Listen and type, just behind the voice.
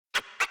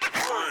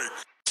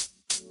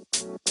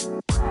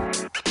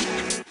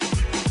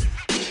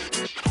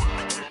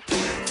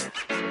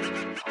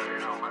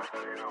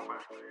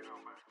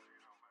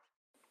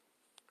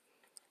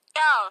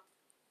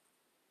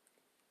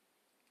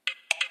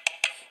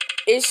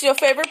It's your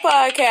favorite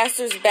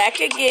podcasters back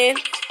again.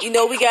 You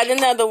know we got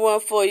another one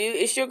for you.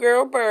 It's your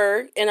girl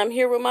Berg, and I'm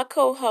here with my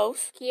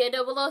co-host Kia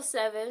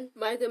 007.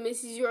 Micah,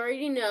 Mrs. You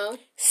already know.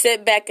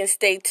 Sit back and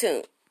stay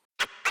tuned.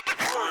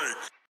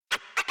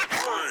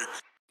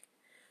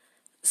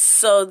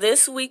 So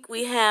this week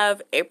we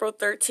have April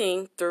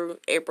 13th through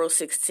April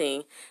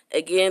 16th.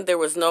 Again, there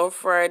was no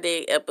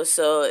Friday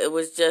episode. It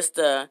was just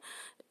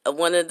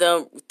one of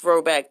them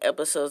throwback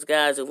episodes,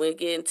 guys, and we'll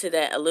get into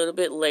that a little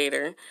bit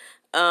later.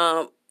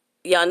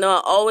 Y'all know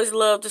I always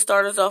love to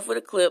start us off with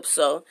a clip,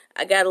 so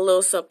I got a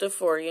little something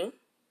for you.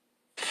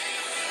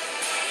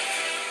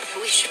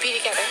 We should be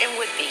together and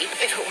would be if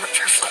it weren't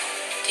for Flo.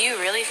 Do you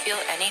really feel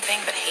anything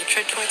but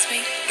hatred towards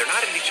me? They're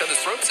not at each other's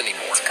throats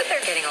anymore. It's good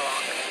they're getting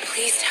along.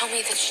 Please tell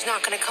me that she's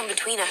not going to come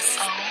between us.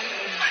 Oh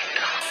my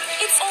God.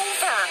 It's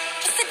over.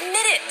 Just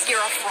admit it. You're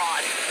a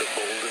fraud. The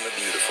Bold and the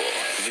Beautiful.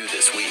 New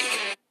this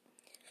week.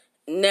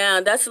 Now,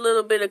 that's a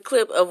little bit of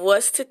clip of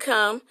what's to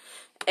come.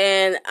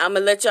 And I'm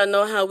going to let y'all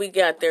know how we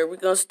got there. We're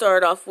going to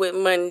start off with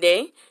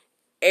Monday,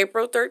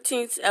 April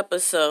 13th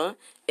episode.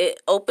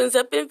 It opens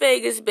up in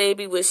Vegas,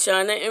 baby, with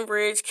Shauna and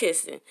Ridge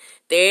kissing.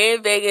 They're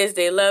in Vegas.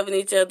 They're loving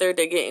each other.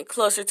 They're getting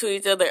closer to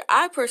each other.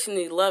 I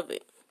personally love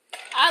it.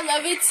 I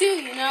love it too,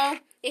 you know.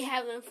 They're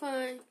having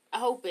fun. I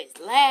hope it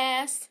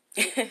lasts.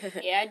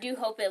 Yeah, I do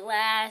hope it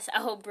lasts. I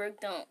hope Brooke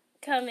don't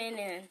come in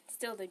and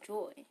steal the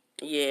joy.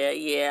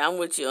 Yeah, I'm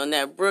with you on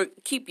that.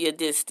 Brooke, keep your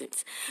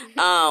distance.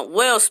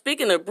 Well,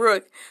 speaking of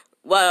Brooke,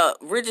 while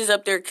Ridge is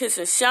up there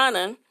kissing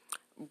Shauna,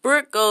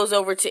 Brooke goes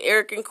over to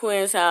Eric and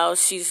Quinn's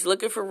house. She's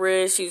looking for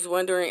Ridge. She's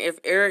wondering if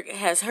Eric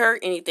has heard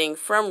anything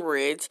from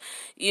Ridge.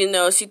 You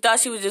know, she thought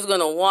she was just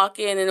going to walk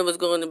in and it was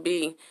going to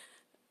be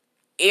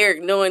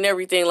Eric knowing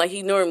everything like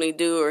he normally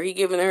do, or he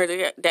giving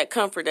her that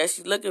comfort that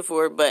she's looking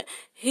for. But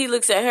he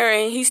looks at her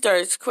and he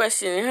starts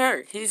questioning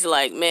her. He's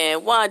like,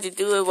 man, why'd you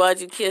do it?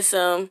 Why'd you kiss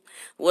him?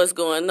 What's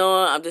going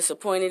on? I'm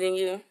disappointed in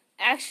you.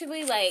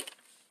 Actually, like,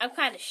 I'm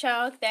kind of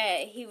shocked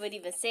that he would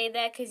even say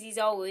that, because he's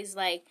always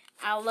like,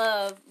 I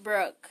love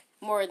Brooke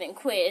more than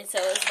Quinn. So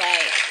it's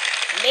like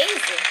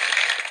amazing.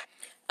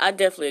 I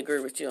definitely agree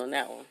with you on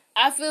that one.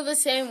 I feel the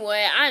same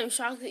way. I am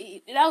shocked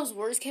that was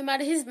words came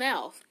out of his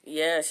mouth.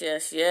 Yes.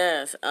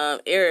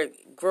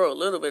 Eric, grow a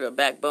little bit of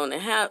backbone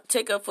and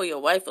take up for your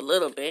wife a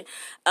little bit.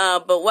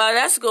 But while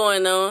that's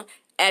going on,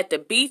 at the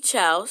beach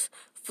house,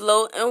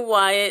 Flo and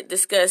Wyatt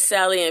discuss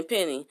Sally and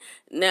Penny.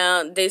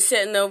 Now, they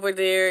sitting over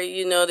there,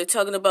 you know, they're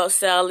talking about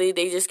Sally.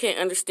 They just can't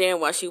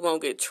understand why she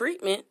won't get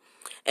treatment.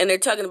 And they're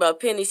talking about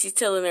Penny. She's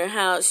telling her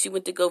how she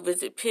went to go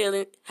visit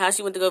Penny,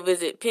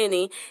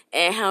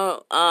 and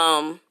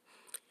how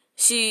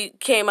she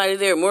came out of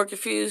there more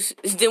confused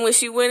than when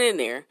she went in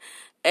there.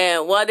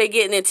 And while they're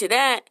getting into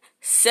that,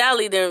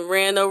 Sally then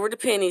ran over to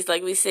Penny's,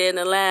 like we said in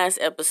the last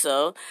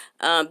episode.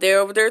 They're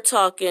over there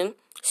talking.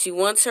 She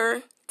wants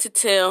her to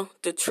tell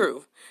the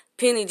truth.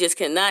 Penny just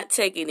cannot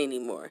take it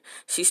anymore.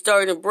 She's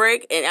starting to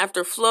break, and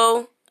after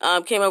Flo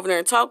came over there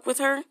and talked with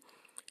her,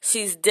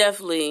 she's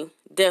definitely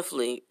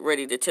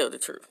ready to tell the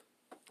truth.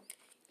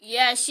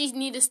 Yeah, she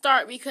need to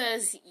start,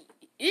 because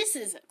this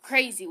is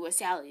crazy what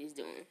Sally is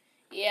doing.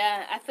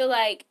 Yeah, I feel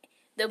like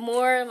the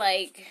more,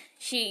 like,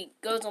 she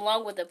goes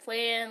along with the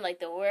plan, like,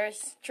 the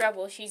worse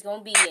trouble she's going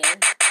to be in.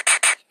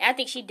 I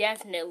think she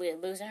definitely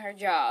losing her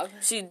job.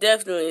 She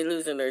definitely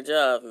losing her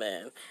job,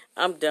 man.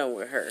 I'm done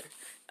with her.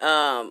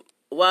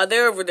 While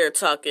they're over there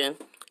talking,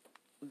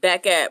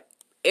 back at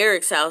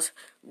Eric's house,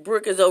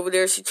 Brooke is over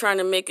there. She's trying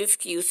to make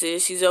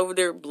excuses. She's over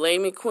there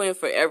blaming Quinn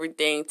for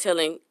everything,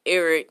 telling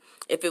Eric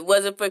if it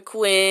wasn't for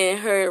Quinn,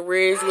 her and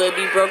Ridge would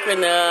be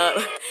broken up,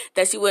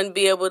 that she wouldn't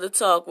be able to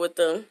talk with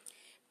them.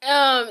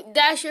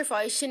 That's your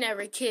fault. You should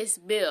never kiss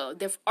Bill,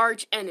 the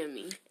arch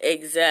enemy.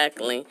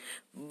 Exactly.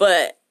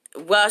 But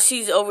while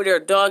she's over there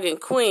dogging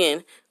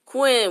Quinn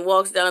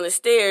walks down the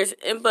stairs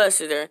and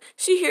busted her.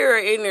 She hear her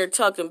in there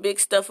talking big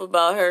stuff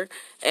about her,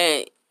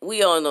 and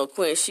we all know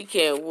Quinn, she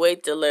can't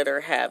wait to let her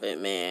have it,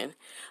 man.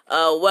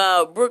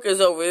 While Brooke is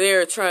over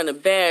there trying to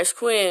bash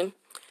Quinn,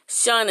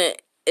 Shauna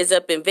is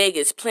up in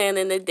Vegas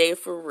planning the day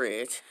for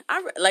Ridge.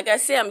 Like I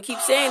said, I'm going to keep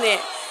saying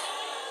it.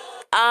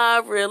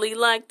 I really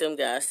like them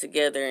guys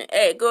together. And,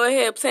 hey, go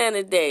ahead, plan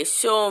the day.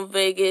 Show them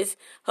Vegas.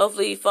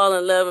 Hopefully you fall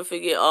in love and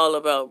forget all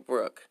about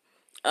Brooke.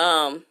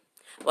 While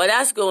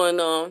that's going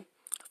on,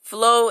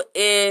 Flo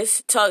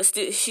is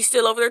she's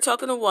still over there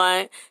talking to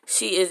Wyatt.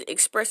 She is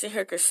expressing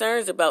her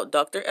concerns about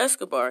Dr.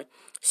 Escobar.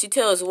 She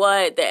tells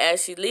Wyatt that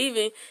as she's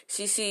leaving,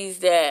 she sees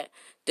that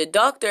the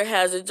doctor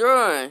has a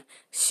drawing.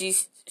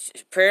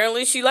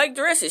 Apparently she liked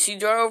dresses.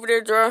 She over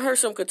there drawing her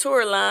some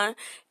couture line,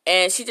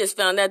 and she just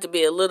found that to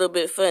be a little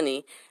bit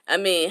funny. I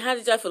mean, how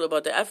did y'all feel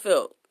about that? I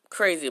felt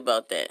crazy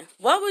about that.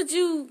 Why would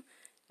you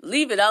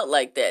leave it out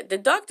like that? The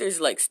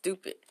doctor's like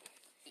stupid.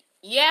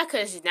 Yeah,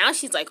 because now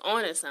she's like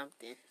on to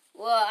something.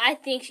 Well, I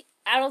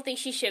I don't think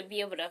she should be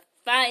able to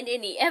find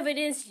any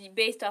evidence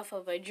based off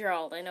of a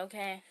drawing,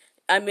 okay?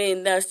 I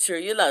mean, that's true.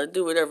 You're allowed to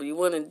do whatever you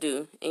want to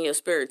do in your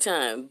spare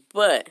time.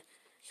 But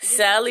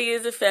Sally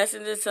is a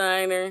fashion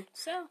designer.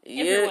 So,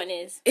 everyone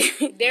is.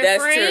 They're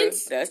That's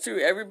friends. true. That's true.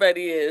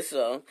 Everybody is.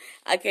 So,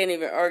 I can't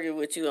even argue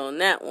with you on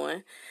that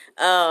one.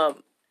 While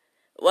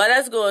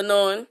that's going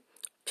on,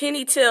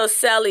 Penny tells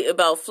Sally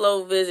about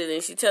Flo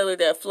visiting. She tells her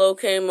that Flo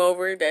came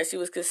over, that she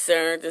was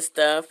concerned and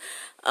stuff.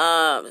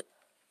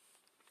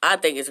 I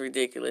think it's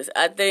ridiculous.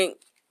 I think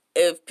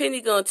if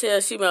Penny gonna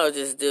tell, she might as well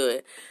just do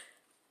it.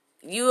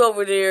 You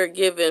over there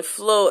giving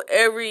Flo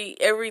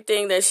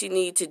everything that she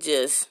need to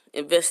just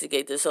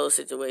investigate this whole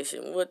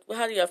situation.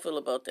 How do y'all feel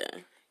about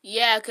that?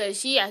 Yeah, because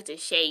she acted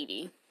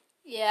shady.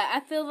 Yeah, I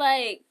feel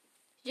like,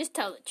 just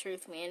tell the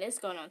truth, man. It's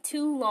going on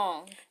too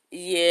long.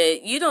 Yeah,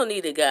 you don't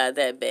need a guy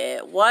that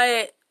bad.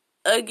 Wyatt,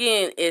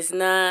 again, is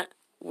not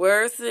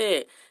worth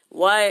it.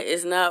 Wyatt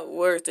is not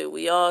worth it.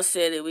 We all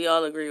said it. We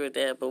all agree with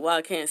that. But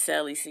why can't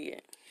Sally see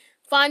it?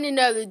 Find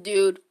another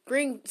dude.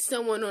 Bring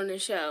someone on the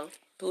show.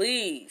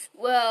 Please.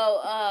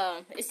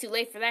 Well, it's too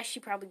late for that. She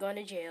probably going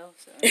to jail.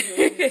 So.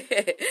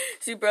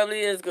 She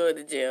probably is going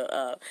to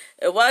jail.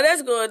 And while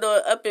that's going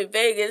on, up in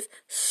Vegas,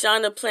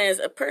 Shauna plans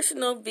a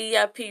personal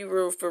VIP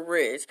room for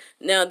Ridge.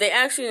 Now, they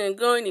actually didn't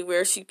go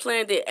anywhere. She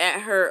planned it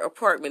at her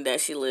apartment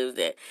that she lives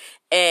at.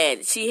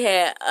 And she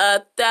had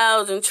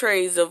 1,000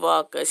 trays of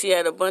vodka. She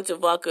had a bunch of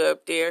vodka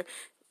up there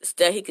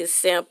that he could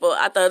sample.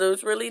 I thought it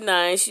was really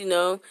nice, you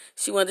know.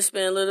 She wanted to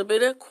spend a little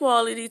bit of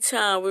quality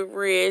time with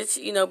Ridge,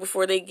 you know,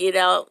 before they get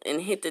out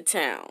and hit the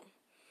town.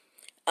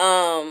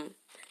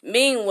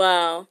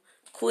 Meanwhile,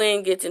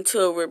 Quinn gets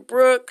into it with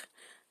Brooke.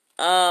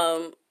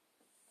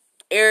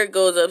 Eric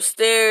goes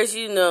upstairs.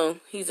 You know,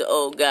 he's an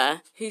old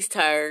guy. He's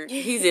tired.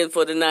 He's in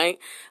for the night.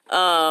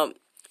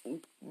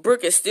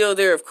 Brooke is still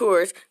there, of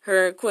course.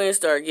 Her and Quinn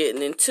start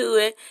getting into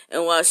it.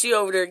 And while she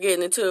over there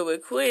getting into it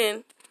with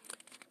Quinn,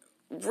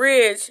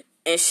 Ridge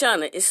and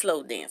Shauna is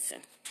slow dancing.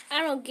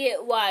 I don't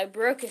get why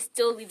Brooke is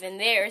still even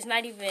there. It's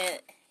not even...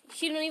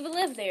 She don't even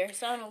live there,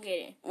 so I don't get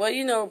it. Well,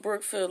 you know,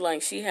 Brooke feels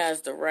like she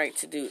has the right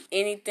to do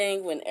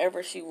anything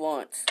whenever she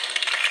wants.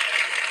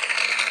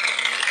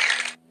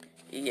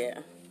 Yeah.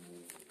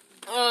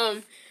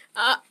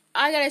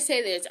 I gotta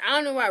say this. I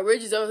don't know why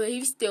Ridge is over there.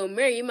 He's still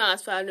married. You might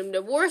as well file them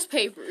divorce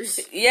papers.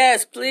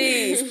 Yes,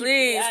 please,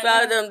 please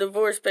file them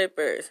divorce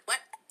papers.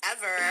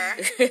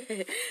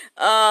 Whatever.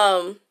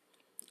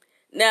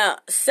 Now,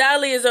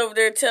 Sally is over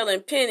there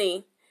telling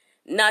Penny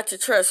not to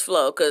trust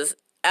Flo, because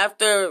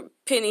after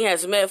Penny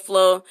has met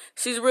Flo,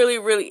 she's really,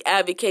 really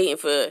advocating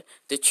for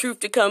the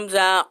truth that comes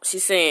out.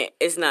 She's saying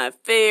it's not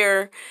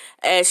fair,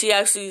 and she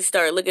actually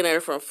started looking at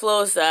her from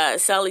Flo's side.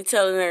 Sally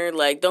telling her,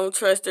 like, don't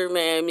trust her,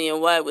 man. Me and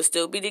Wyatt would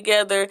still be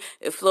together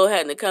if Flo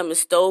hadn't come and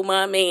stole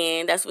my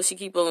man. That's what she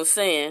keep on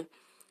saying.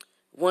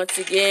 Once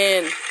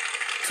again,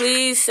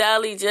 please,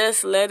 Sally,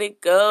 just let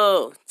it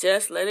go.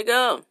 Just let it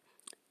go.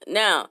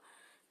 Now,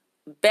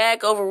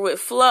 back over with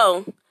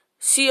Flo,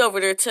 she over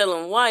there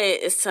telling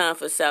Wyatt it's time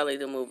for Sally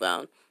to move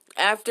out.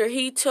 After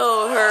he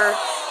told her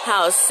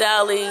how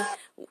Sally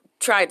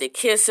tried to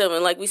kiss him,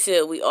 and like we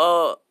said, we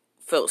all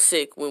felt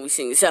sick when we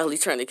seen Sally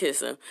trying to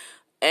kiss him,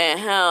 and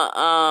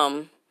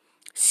how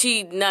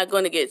she not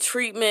going to get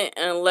treatment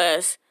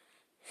unless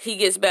he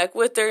gets back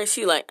with her.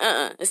 She like,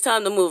 it's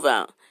time to move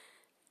out.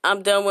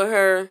 I'm done with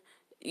her.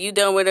 You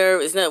done with her.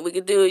 There's nothing we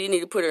can do. You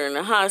need to put her in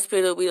the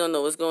hospital. We don't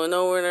know what's going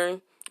on with her.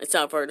 It's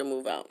time for her to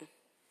move out.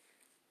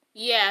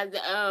 Yeah,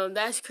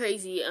 that's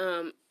crazy.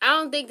 I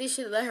don't think they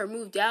should let her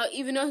move out,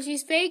 even though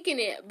she's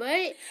faking it.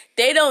 But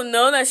they don't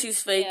know that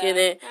she's faking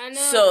it. I know.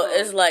 So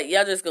it's like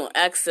y'all just gonna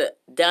ask a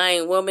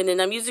dying woman,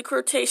 and I'm using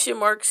quotation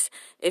marks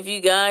if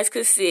you guys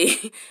could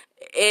see.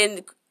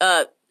 And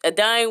a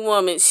dying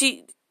woman,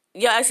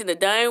 y'all asking a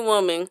dying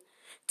woman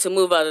to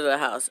move out of the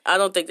house. I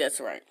don't think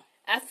that's right.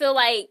 I feel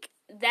like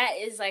that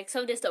is like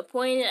so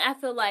disappointing. I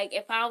feel like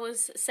if I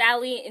was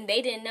Sally and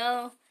they didn't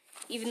know,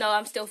 even though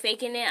I'm still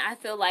faking it, I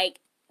feel like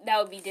that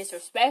would be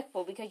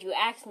disrespectful because you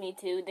asked me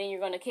to, then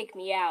you're going to kick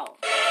me out.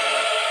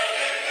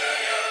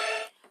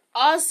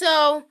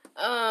 also,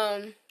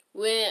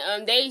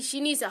 when she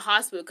needs a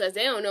hospital because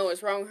they don't know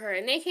what's wrong with her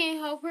and they can't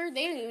help her.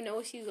 They don't even know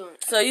what she's going.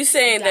 So you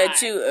saying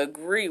that you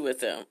agree with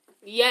them?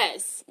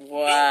 Yes.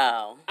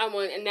 Wow.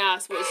 Now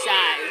switch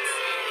sides.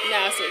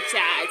 Now switch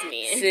sides,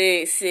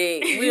 man.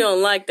 See, we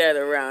don't like that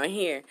around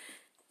here.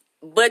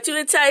 But you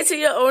entitled to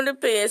your own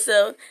opinion,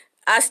 so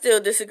I still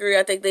disagree.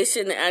 I think they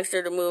shouldn't have asked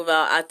her to move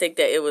out. I think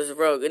that it was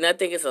rogue. And I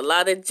think it's a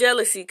lot of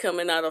jealousy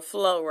coming out of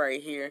Flo right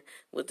here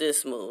with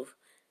this move.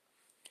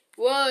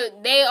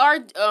 Well, they are,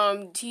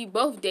 he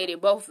both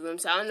dated both of them,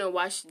 so I don't know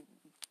why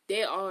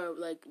they are,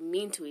 like,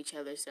 mean to each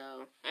other,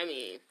 so, I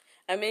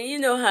mean, you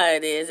know how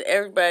it is.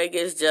 Everybody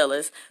gets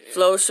jealous.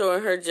 Flo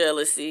showing her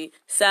jealousy.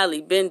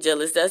 Sally been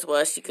jealous. That's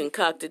why she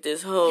concocted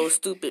this whole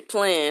stupid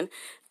plan.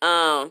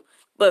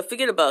 But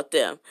forget about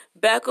them.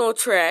 Back on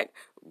track.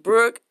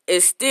 Brooke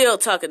is still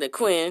talking to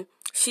Quinn.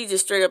 She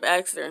just straight up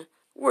asked her,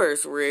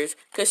 where's Ridge?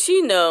 Because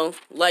she know,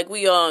 like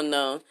we all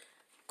know,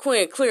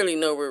 Quinn clearly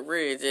know where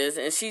Ridge is,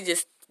 and she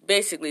just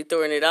basically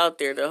throwing it out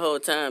there the whole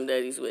time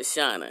that he's with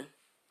Shauna.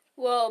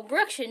 Well,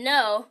 Brooke should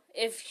know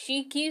if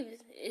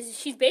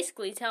she's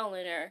basically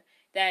telling her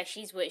that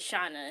she's with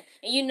Shauna.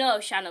 And you know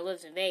Shauna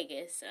lives in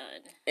Vegas. So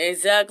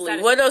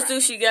exactly. What else do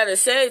she gotta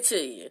say to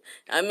you?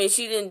 I mean,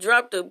 she didn't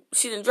drop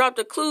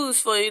the clues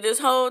for you this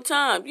whole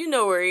time. You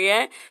know where he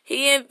at.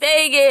 He in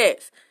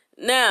Vegas.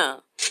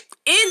 Now,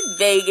 in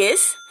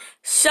Vegas,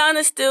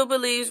 Shauna still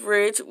believes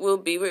Ridge will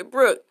be with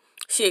Brooke.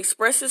 She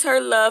expresses her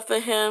love for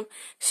him.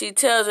 She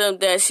tells him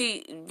that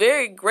she's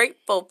very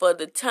grateful for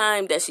the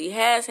time that she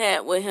has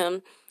had with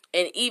him,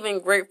 and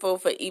even grateful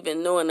for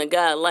even knowing a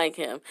guy like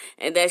him.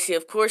 And that she,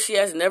 of course, she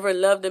has never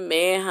loved a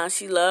man how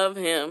she loved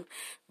him.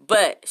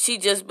 But she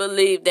just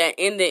believed that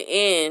in the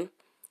end,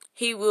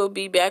 he will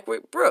be back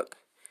with Brooke.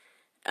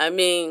 I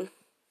mean,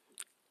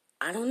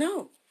 I don't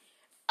know.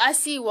 I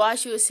see why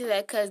she would say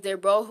that, because they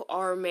both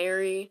are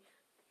married.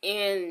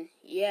 And,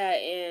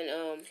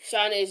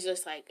 Shauna is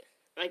just like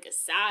a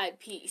side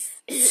piece.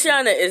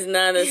 Shauna is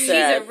not a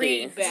side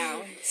piece. She's a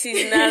rebound.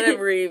 She's not a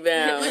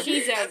rebound.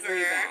 She's a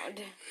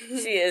rebound.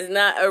 She is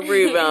not a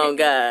rebound,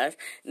 guys.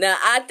 Now,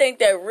 I think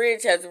that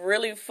Ridge has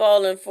really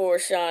fallen for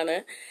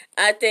Shauna.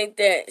 I think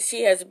that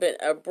she has been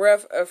a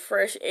breath of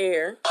fresh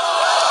air.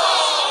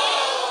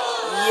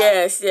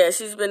 Yes,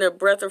 she's been a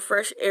breath of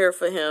fresh air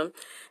for him.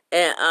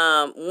 And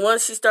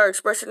once she starts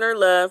expressing her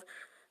love,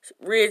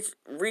 Ridge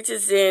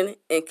reaches in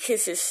and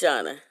kisses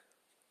Shauna.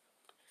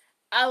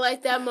 I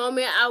like that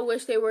moment. I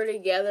wish they were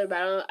together,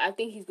 but I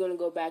think he's going to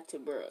go back to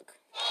Brooke.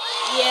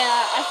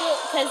 Yeah, I feel,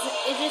 because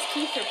it just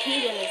keeps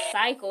repeating the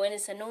cycle, and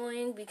it's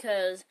annoying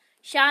because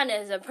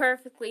Shauna is a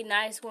perfectly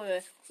nice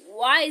woman.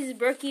 Why is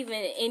Brooke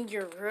even in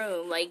your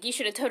room? Like, you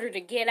should have told her to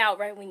get out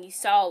right when you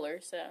saw her,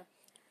 so.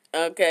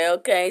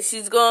 Okay.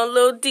 She's going a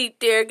little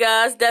deep there,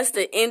 guys. That's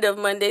the end of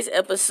Monday's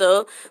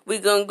episode. We're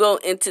going to go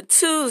into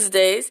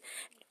Tuesday's,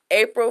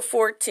 April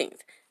 14th.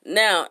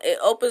 Now, it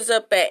opens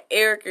up at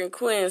Eric and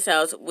Quinn's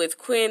house with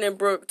Quinn and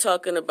Brooke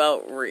talking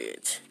about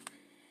Ridge.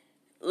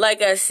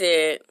 Like I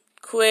said,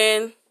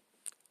 Quinn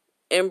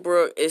and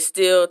Brooke is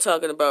still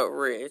talking about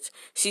Ridge.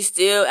 She's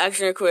still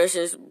asking her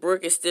questions.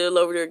 Brooke is still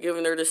over there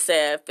giving her the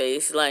sad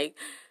face. Like,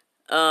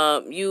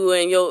 you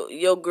and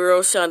your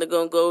girl Shauna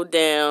gonna go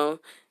down.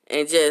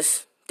 And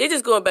they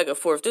just going back and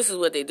forth. This is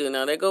what they do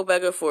now. They go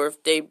back and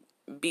forth. They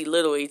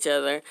belittle each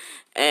other.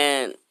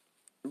 And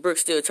Brooke's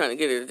still trying to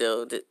get her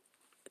to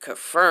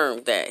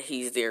confirm that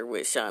he's there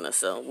with Shauna,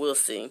 so we'll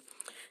see.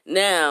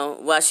 Now,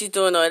 while she's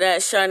doing all that,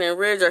 Shauna and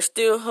Ridge are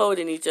still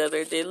holding each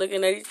other. They're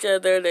looking at each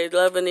other. They're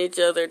loving each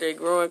other. They're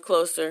growing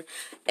closer.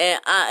 And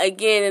I'm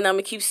going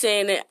to keep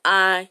saying it,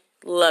 I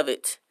love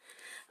it.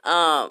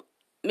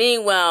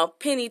 Meanwhile,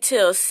 Penny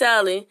tells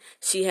Sally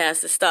she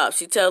has to stop.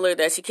 She tells her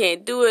that she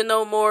can't do it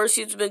no more.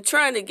 She's been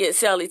trying to get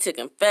Sally to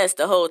confess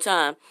the whole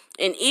time.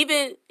 And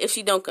even if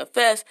she don't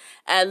confess,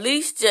 at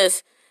least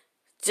just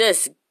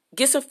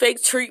get some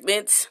fake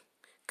treatments,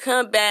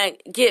 come back,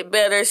 get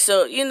better,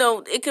 so,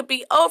 it could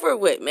be over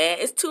with, man.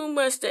 It's too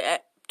much to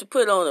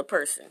put on a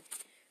person.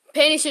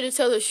 Penny should have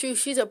told the truth.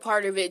 She's a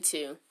part of it,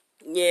 too.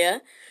 Yeah,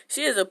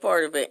 she is a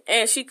part of it.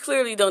 And she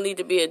clearly don't need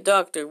to be a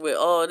doctor with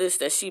all this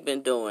that she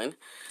been doing.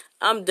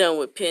 I'm done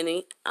with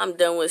Penny. I'm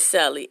done with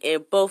Sally.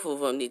 And both of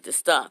them need to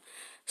stop.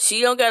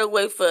 She don't got to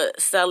wait for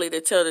Sally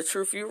to tell the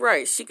truth. You're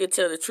right. She could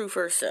tell the truth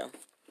herself.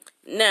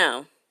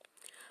 Now,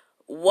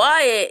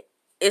 Wyatt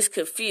is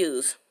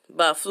confused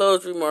by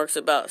Flo's remarks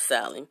about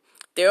Sally.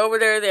 They're over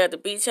there. They're at the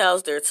beach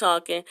house. They're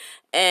talking.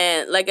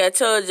 And like I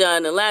told y'all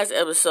in the last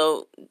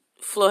episode,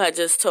 Flo had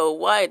just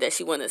told Wyatt that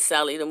she wanted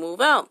Sally to move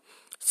out.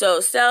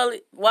 So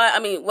Wyatt,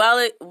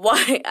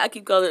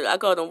 I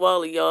call him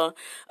Wally, y'all.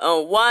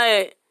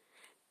 Wyatt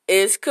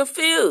is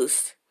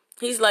confused.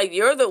 He's like,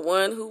 you're the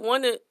one who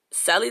wanted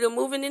Sally to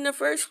move in the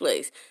first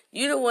place.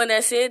 You the one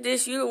that said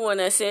this, you the one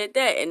that said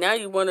that, and now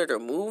you want her to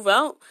move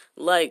out?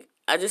 Like,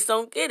 I just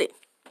don't get it.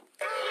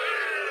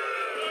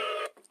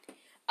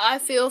 I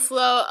feel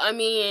Flo,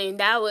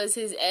 that was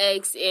his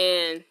ex,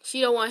 and she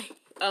don't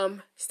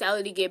want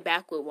Sally to get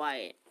back with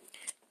Wyatt.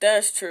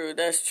 That's true.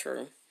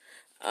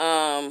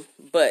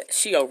 But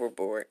she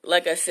overboard.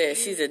 Like I said,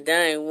 she's a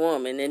dying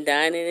woman, and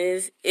dying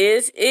is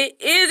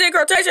in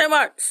quotation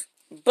marks.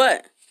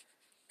 But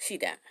she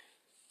died.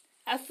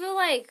 I feel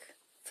like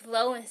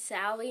Flo and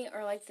Sally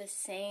are like the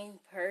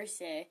same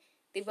person.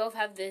 They both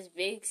have this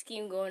big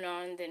scheme going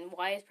on. Then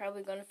Wyatt's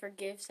probably gonna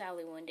forgive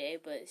Sally one day,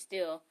 but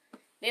still,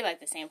 they like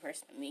the same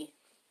person to me.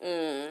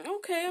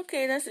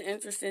 Okay, that's an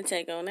interesting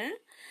take on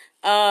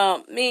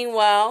that.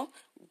 Meanwhile,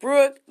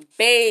 Brooke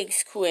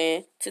begs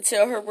Quinn to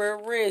tell her where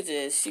Ridge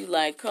is. She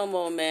like, come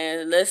on,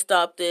 man, let's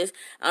stop this.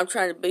 I'm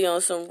trying to be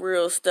on some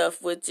real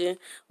stuff with you.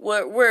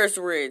 Where's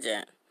Ridge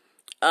at?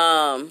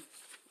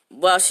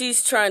 While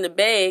she's trying to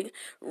beg,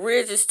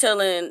 Ridge is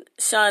telling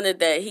Shauna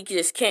that he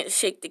just can't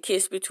shake the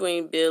kiss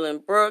between Bill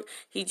and Brooke.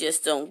 He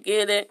just don't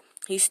get it.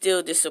 He's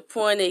still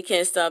disappointed. He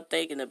can't stop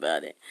thinking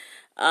about it.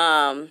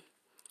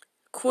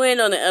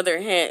 Quinn, on the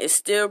other hand, is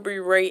still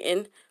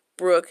berating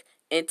Brooke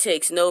and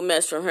takes no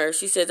mess from her.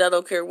 She says, I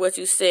don't care what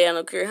you say. I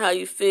don't care how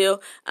you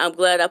feel. I'm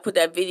glad I put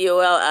that video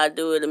out. I'll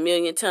do it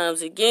 1,000,000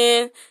 times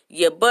again.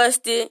 You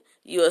busted.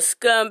 You a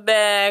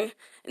scumbag.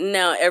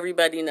 Now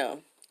everybody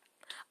know.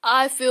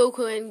 I feel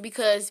Quinn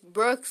because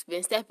Brooke's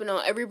been stepping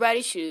on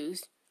everybody's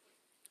shoes.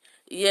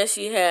 Yes,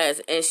 she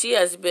has. And she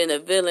has been a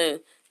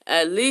villain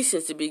at least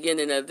since the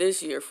beginning of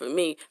this year for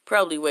me.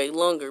 Probably way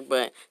longer,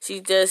 but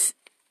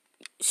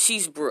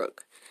she's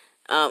Brooke.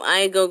 I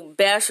ain't gonna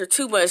bash her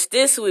too much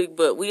this week,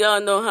 but we all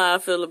know how I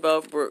feel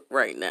about Brooke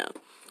right now.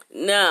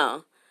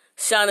 Now,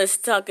 Shauna's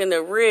talking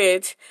to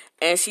Ridge,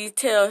 and she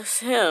tells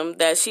him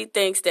that she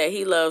thinks that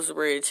he loves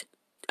Ridge.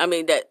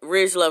 That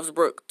Ridge loves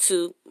Brooke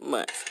too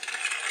much.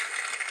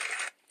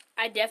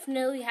 I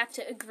definitely have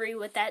to agree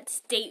with that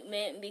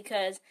statement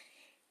because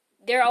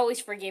they're always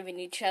forgiving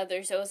each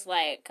other. So it's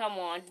like, come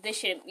on, this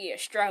shouldn't be a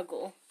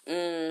struggle.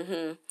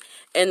 And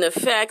the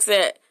fact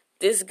that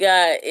this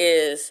guy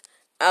is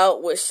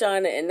out with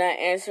Shauna and not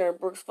answering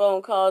Brooke's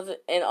phone calls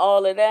and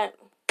all of that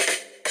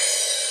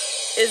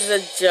is a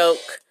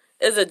joke.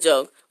 It's a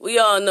joke. We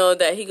all know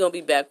that he gonna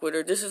be back with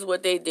her. This is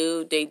what they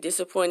do. They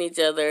disappoint each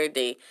other.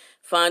 They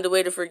find a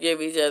way to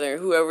forgive each other.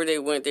 Whoever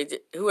they're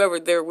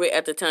with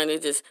at the time, they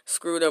just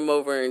screw them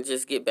over and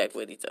just get back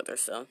with each other.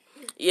 So,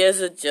 yeah, it's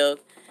a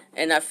joke.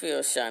 And I feel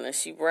Shauna.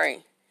 She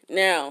right.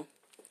 Now,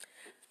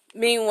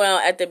 meanwhile,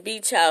 at the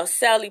beach house,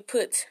 Sally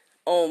puts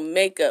on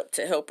makeup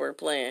to help her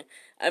plan.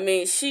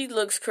 She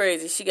looks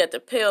crazy. She got the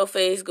pale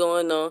face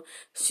going on.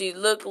 She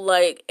looked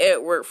like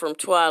Edward from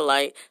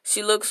Twilight.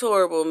 She looks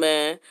horrible,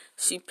 man.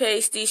 She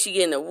pasty. She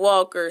getting a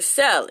walker.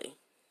 Sally.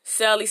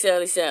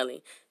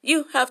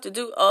 You have to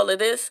do all of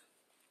this?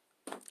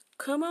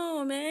 Come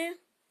on, man.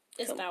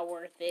 It's not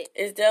worth it.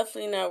 It's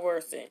definitely not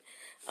worth it.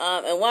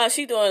 And while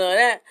she doing all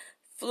that,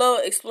 Flo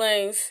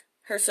explains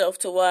herself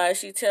to Wise.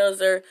 She tells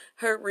her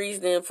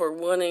reasoning for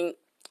wanting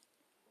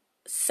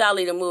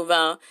Sally to move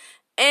out.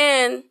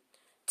 And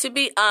to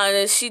be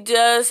honest, she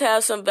does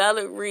have some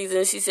valid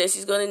reasons. She says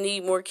she's going to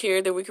need more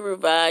care than we can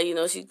provide.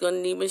 She's going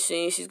to need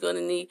machines. She's going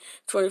to need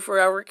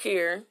 24-hour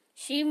care.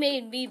 She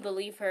made me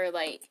believe her,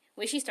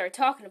 when she started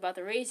talking about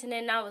the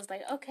reasoning, I was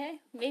like, okay,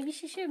 maybe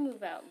she should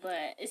move out,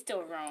 but it's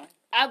still wrong.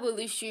 I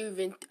believe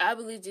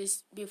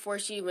this before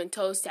she even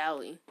told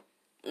Sally.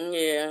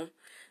 Yeah.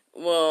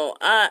 Well,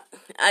 I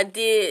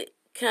did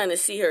kind of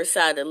see her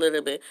side a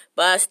little bit,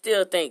 but I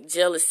still think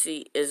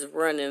jealousy is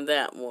running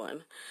that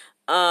one.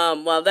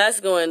 While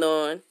that's going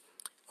on,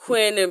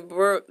 Quinn and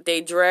Brooke,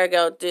 they drag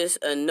out this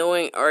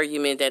annoying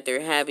argument that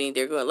they're having.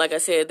 They're going, like I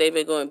said, they've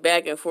been going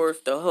back and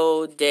forth the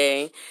whole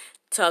day,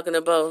 talking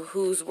about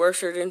who's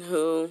worser than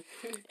who,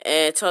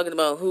 and talking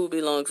about who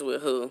belongs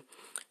with who.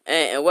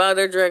 And while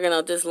they're dragging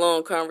out this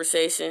long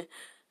conversation,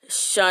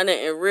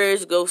 Shauna and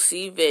Ridge go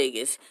see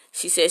Vegas.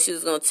 She said she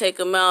was going to take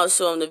them out,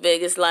 show them the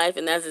Vegas life,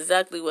 and that's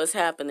exactly what's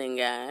happening,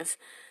 guys.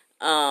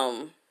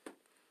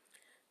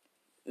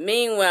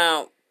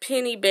 Meanwhile,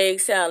 Penny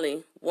begged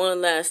Sally one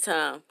last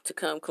time to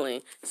come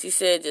clean. She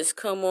said, just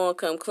come on,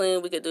 come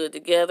clean. We could do it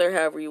together,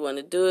 however you want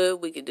to do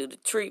it. We could do the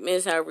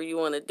treatments, however you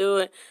want to do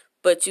it.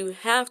 But you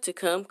have to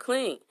come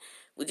clean.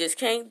 We just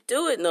can't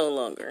do it no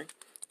longer.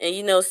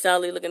 And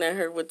Sally looking at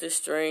her with this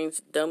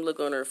strange, dumb look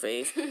on her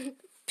face.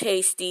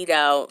 Pastied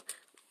out.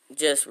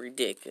 Just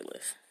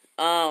ridiculous.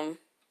 Now,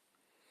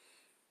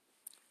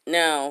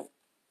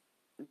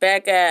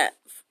 back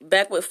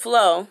with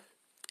Flo.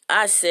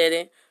 I said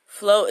it.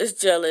 Flo is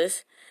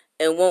jealous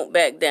and won't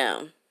back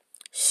down.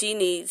 She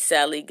needs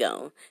Sally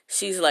gone.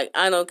 She's like,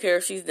 I don't care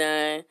if she's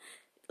dying.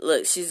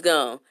 Look, she's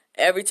gone.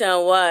 Every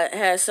time Wyatt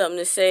has something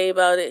to say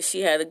about it,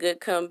 she had a good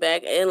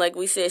comeback. And like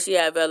we said, she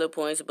had valid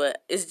points,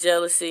 but it's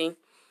jealousy.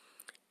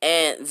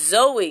 And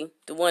Zoe,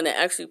 the one that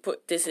actually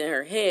put this in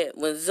her head,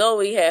 when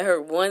Zoe had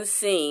her one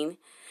scene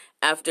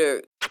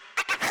after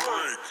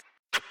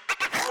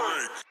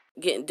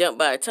getting dumped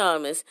by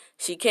Thomas,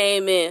 she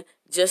came in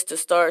just to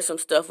start some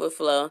stuff with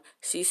Flo.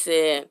 She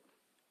said,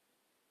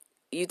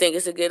 you think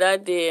it's a good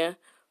idea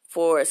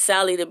for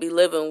Sally to be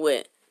living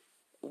with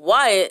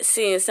Wyatt,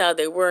 seeing as how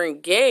they were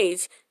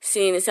engaged,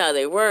 seeing as how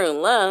they were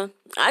in love?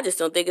 I just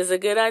don't think it's a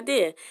good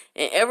idea.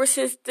 And ever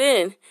since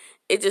then,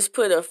 it just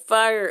put a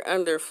fire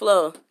under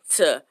Flo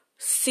to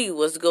see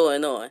what's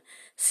going on.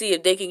 See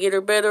if they can get her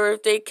better or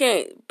if they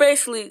can't.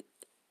 Basically,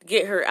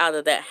 get her out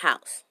of that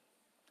house.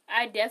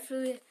 I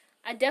definitely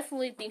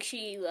think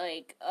she,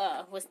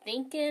 was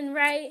thinking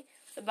right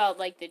about,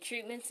 the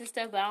treatments and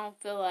stuff, but I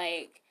don't feel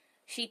like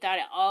she thought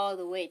it all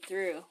the way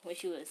through when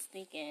she was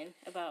thinking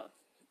about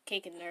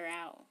kicking her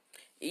out.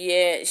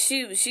 Yeah,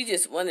 she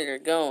just wanted her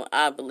gone,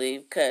 I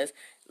believe, because,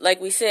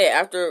 like we said,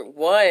 after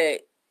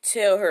Wyatt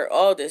tell her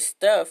all this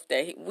stuff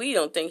that we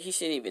don't think he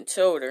should even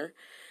told her,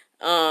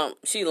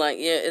 she like,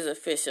 yeah, it's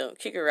official.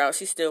 Kick her out.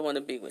 She still want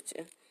to be with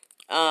you.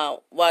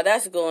 While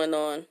that's going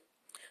on,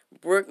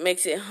 Brooke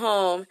makes it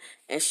home,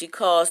 and she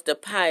calls the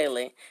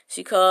pilot.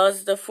 She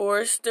calls the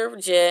Forester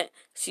jet.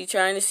 She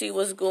trying to see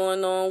what's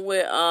going on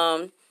with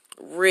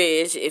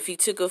Ridge, if he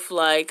took a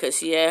flight, because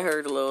she had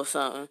heard a little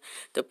something.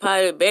 The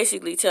pilot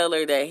basically tell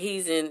her that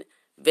he's in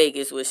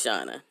Vegas with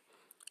Shauna.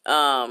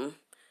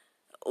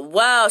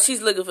 While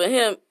she's looking for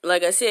him,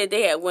 like I said,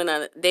 they had went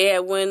up.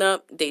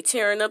 They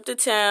tearing up the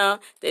town.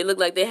 They look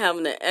like they're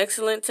having an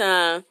excellent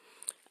time.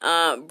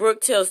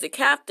 Brooke tells the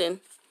captain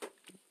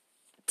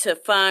to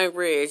find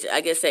Ridge,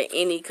 I guess at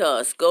any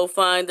cost. Go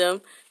find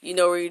him. You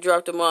know where you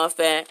dropped him off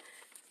at.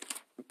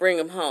 Bring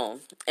him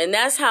home. And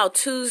that's how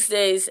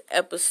Tuesday's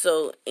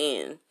episode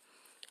ends.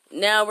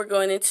 Now we're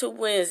going into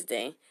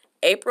Wednesday,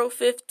 April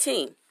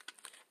 15th.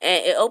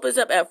 And it opens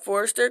up at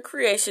Forrester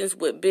Creations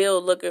with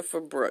Bill looking for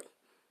Brooke.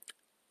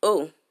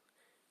 Oh,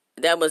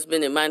 that must have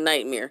been in my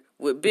nightmare.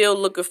 With Bill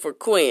looking for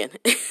Quinn.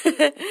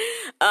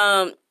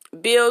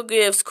 Bill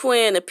gives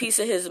Quinn a piece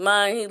of his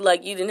mind. He's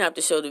like, you didn't have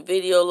to show the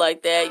video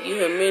like that. You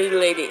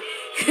humiliated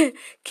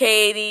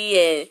Katie,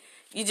 and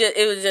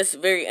it was just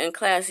very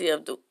unclassy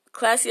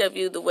of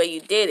you the way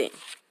you did it.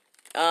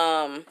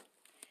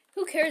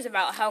 Who cares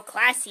about how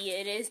classy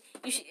it is?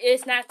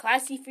 It's not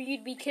classy for you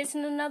to be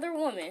kissing another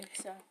woman.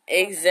 So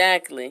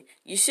exactly.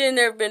 You shouldn't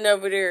have been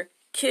over there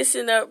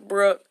kissing up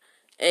Brooke,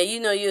 and you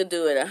know you'll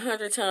do it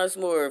 100 times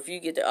more if you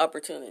get the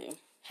opportunity.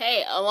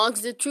 Hey, as long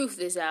as the truth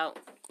is out.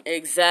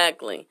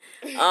 Exactly.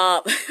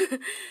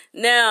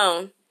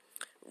 Now,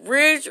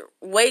 Ridge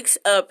wakes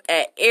up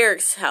at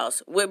Eric's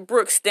house with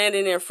Brooke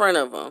standing in front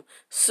of him.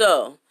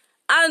 So,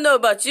 I don't know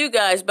about you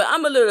guys, but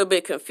I'm a little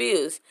bit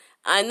confused.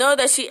 I know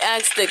that she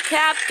asked the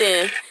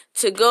captain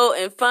to go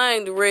and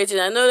find Ridge,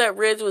 and I know that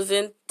Ridge was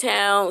in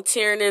town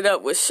tearing it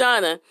up with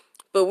Shauna.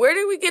 But where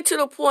did we get to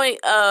the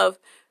point of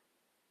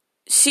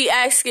she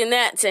asking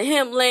that to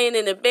him laying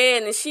in the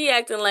bed and she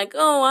acting like,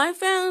 oh, I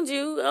found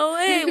you. Oh,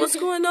 hey, what's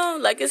going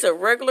on? Like it's a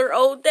regular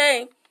old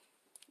day.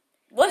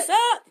 What's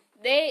up?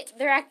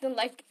 They're acting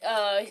like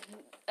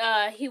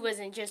he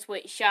wasn't just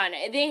with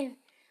Shauna. And then,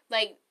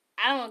 like,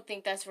 I don't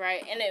think that's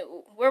right. And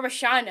where was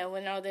Shauna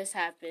when all this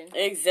happened?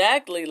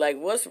 Exactly. Like,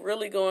 what's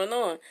really going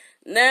on?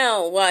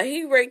 Now, while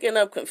he waking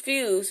up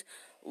confused,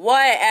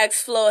 Wyatt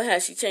asked Flo,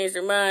 has she changed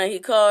her mind? He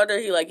called her.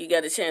 He like, you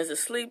got a chance to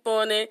sleep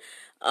on it.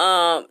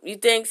 You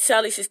think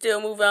Sally should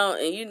still move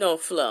out? And you know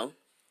Flo.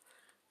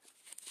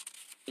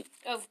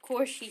 Of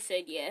course she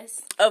said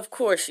yes. Of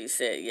course she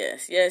said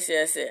yes. Yes.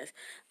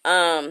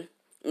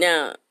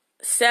 Now,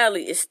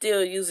 Sally is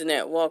still using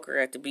that walker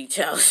at the beach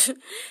house.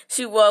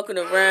 She walking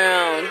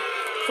around,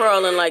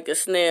 crawling like a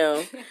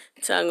snail,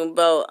 talking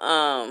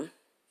about,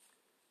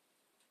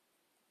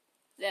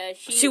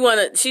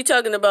 she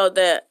talking about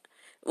that.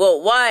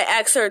 Well, Wyatt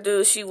asked her,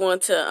 do she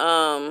want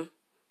to,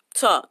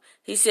 talk?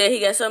 He said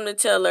he got something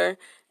to tell her,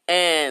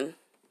 and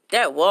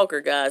that walker,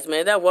 guys,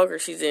 man, that walker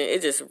she's in,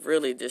 it's just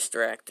really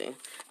distracting.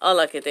 All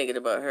I can think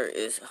about her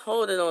is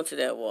holding on to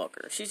that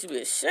walker. She should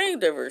be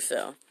ashamed of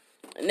herself.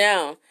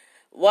 Now,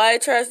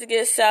 Wyatt tries to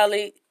get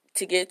Sally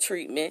to get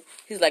treatment.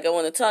 He's like, I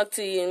want to talk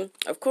to you.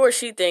 Of course,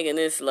 she thinking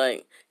it's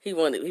like he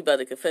about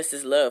to confess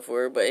his love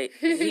for her, but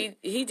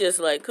he just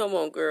like, come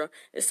on, girl,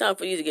 it's time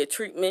for you to get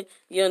treatment.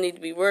 You don't need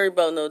to be worried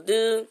about no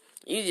dude.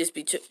 You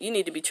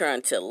need to be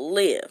trying to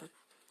live.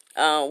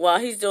 While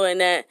he's doing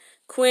that,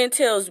 Quinn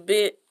tells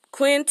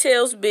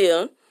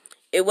Bill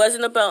it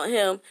wasn't about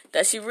him,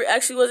 that she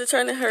actually wasn't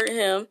trying to hurt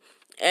him,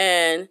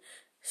 and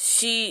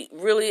she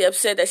really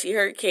upset that she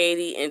hurt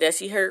Katie and that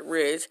she hurt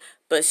Ridge,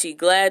 but she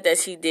glad that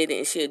she did it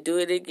and she'll do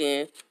it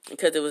again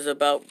because it was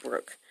about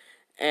Brooke.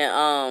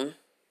 And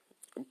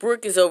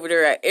Brooke is over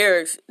there at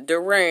Eric's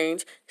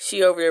deranged.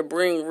 She over there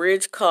bring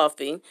Ridge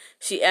coffee.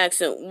 She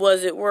asked him,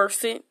 was it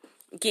worth it?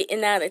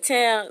 Getting out of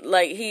town,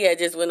 like he had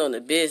just went on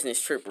a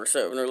business trip or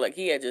something, or like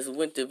he had just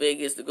went to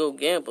Vegas to go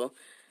gamble.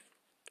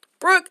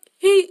 Brooke,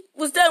 he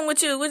was done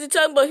with you. What you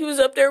talking about? He was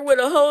up there with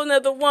a whole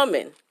nother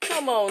woman.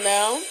 Come on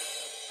now.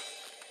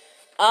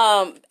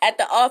 At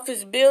the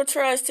office, Bill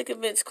tries to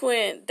convince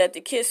Quinn that the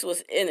kiss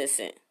was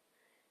innocent.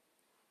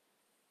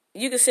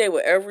 You can say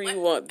whatever you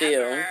want,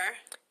 Bill.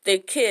 The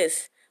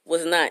kiss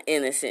was not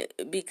innocent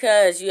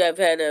because you have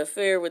had an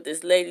affair with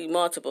this lady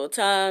multiple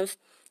times.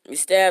 You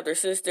stabbed her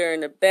sister in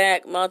the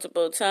back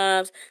multiple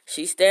times.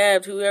 She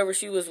stabbed whoever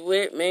she was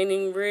with,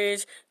 meaning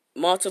Ridge,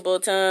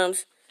 multiple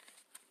times.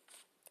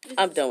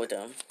 I'm done with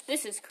them.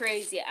 This is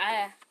crazy.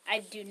 I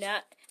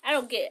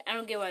don't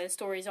get why the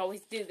stories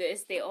always do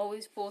this. They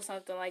always pull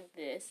something like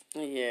this.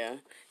 Yeah,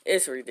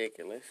 it's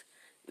ridiculous.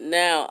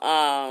 Now,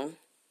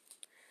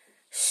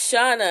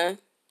 Shauna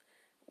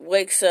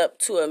wakes up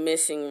to a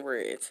missing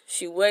Ridge.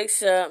 She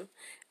wakes up.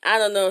 I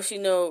don't know if she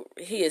know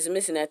he is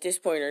missing at this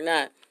point or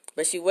not.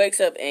 But she wakes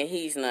up and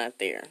he's not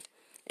there.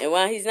 And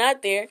while he's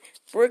not there,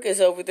 Brooke is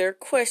over there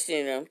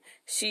questioning him.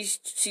 She's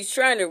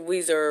trying to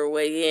weasel her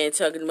way in,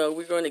 talking about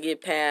we're going to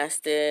get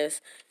past this.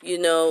 You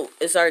know,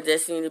 it's our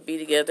destiny to be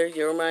together.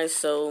 You're my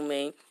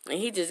soulmate. And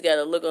he just got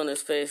a look on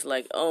his face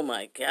like, oh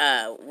my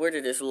God, where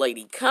did this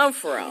lady come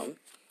from?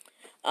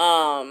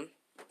 Flo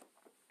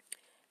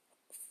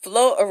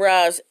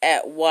arrives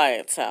at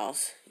Wyatt's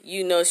house.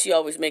 You know she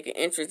always making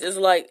interest. It's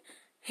like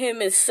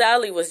him and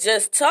Sally was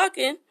just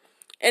talking.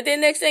 And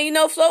then next thing you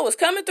know, Flo was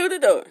coming through the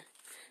door.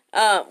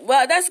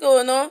 While that's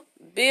going on,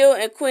 Bill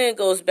and Quinn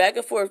goes back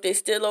and forth. They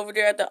still over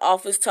there at the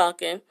office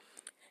talking.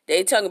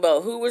 They talking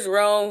about who was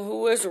wrong,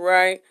 who was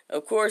right.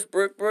 Of course,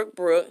 Brooke.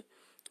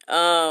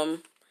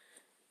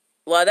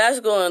 While that's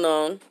going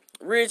on,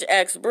 Ridge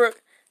asks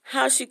Brooke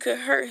how she could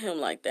hurt him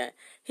like that.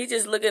 He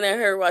just looking at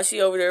her while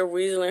she over there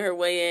weaseling her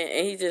way in,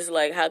 and he just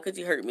like, how could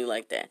you hurt me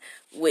like that?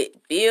 With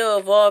Bill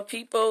of all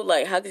people,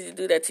 like, how could you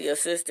do that to your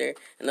sister?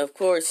 And of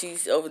course,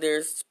 she's over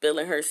there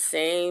spilling her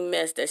same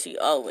mess that she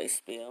always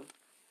spill.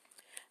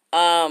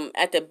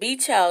 At the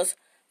beach house,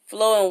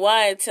 Flo and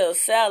Wyatt tell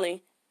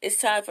Sally it's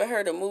time for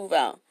her to move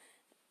out.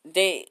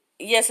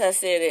 Yes, I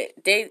said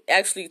it. They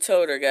actually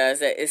told her, guys,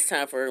 that it's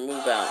time for her to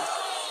move out.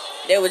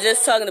 They were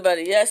just talking about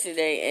it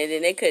yesterday, and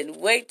then they couldn't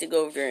wait to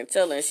go over there and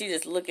tell her. And she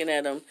just looking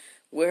at them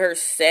with her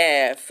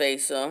sad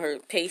face on, her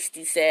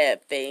pasty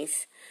sad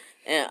face.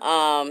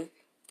 And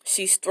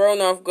she's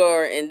thrown off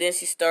guard, and then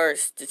she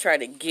starts to try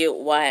to guilt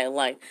Wyatt,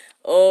 like,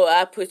 oh,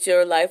 I put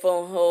your life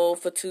on hold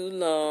for too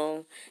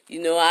long.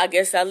 You know, I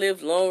guess I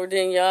lived longer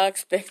than y'all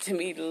expected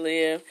me to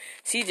live.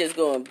 She just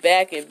going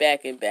back and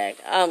back and back.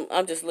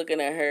 I'm just looking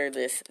at her,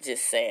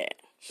 just sad.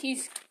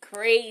 She's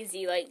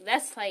crazy. Like,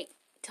 that's like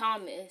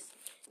Thomas.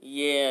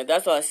 Yeah,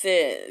 that's what I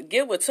said.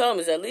 Get with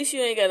Thomas. At least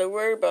you ain't got to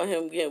worry about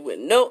him getting with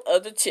no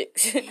other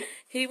chicks.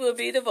 He will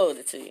be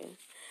devoted to you.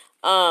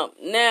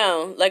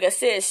 Now, like I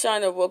said,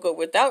 Shauna woke up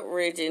without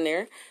Ridge in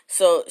there.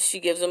 So she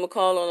gives him a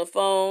call on the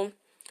phone.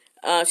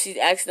 She's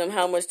asking him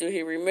how much do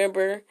he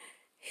remember.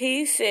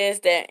 He says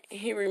that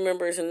he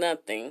remembers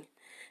nothing.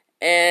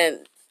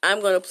 And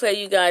I'm going to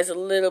play you guys a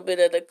little bit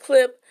of the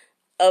clip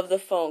of the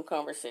phone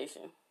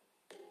conversation.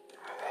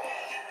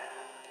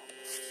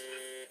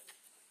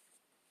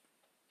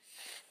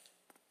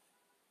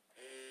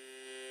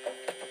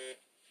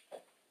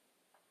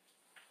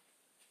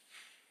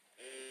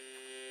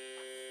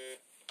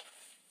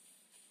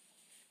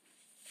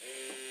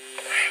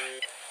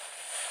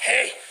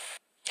 Hey.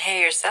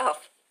 Hey,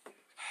 yourself.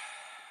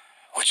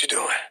 What you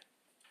doing?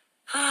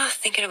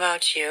 Thinking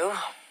about you.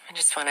 I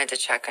just wanted to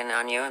check in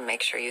on you and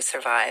make sure you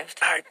survived.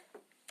 I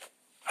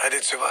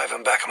did survive.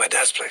 I'm back at my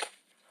dad's place.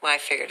 Well, I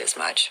figured as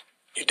much.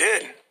 You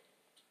did?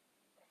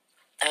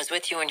 I was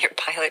with you when your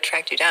pilot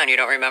tracked you down. You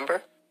don't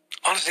remember?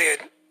 Honestly,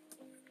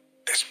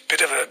 there's a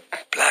bit of a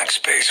blank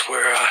space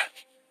where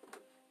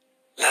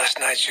last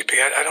night should be.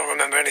 I don't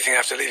remember anything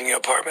after leaving your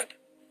apartment.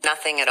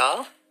 Nothing at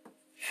all?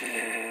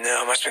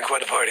 No, it must have been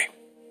quite a party.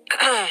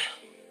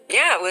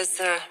 Yeah, it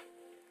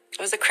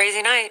was a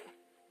crazy night.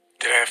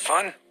 Did I have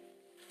fun?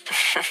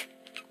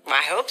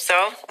 I hope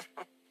so.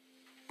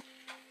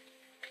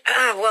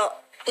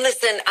 Well,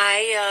 listen,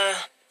 I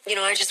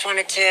just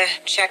wanted to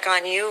check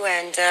on you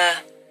and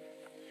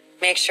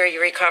make sure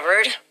you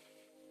recovered.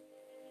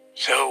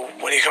 So,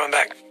 when are you coming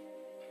back?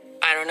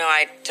 I don't know,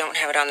 I don't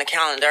have it on the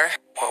calendar.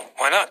 Well,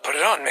 why not? Put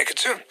it on. Make it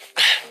soon.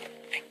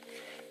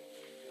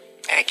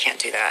 I can't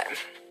do that.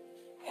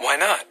 Why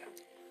not?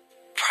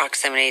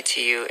 Proximity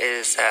to you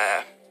is,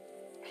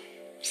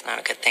 it's not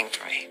a good thing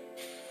for me.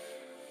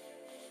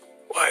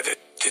 Why, that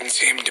didn't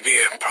seem to be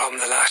a problem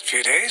the last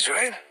few days,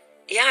 right?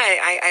 Yeah,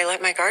 I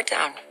let my guard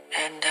down,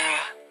 and,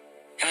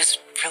 it was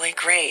really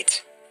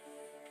great.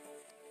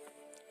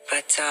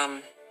 But,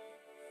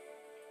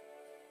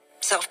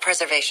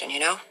 self-preservation, you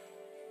know?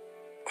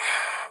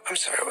 I'm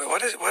sorry,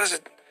 what does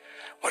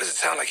it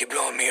sound like you're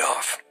blowing me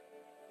off?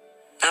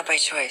 Not by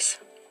choice.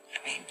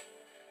 I mean,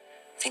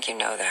 I think you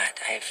know that.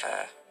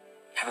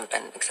 Haven't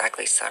been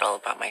exactly subtle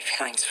about my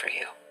feelings for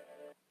you.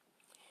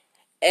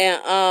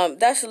 And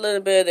that's a little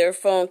bit of their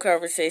phone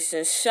conversation.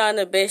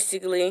 Shauna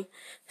basically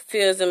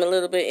fills them a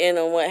little bit in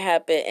on what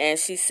happened, and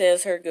she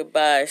says her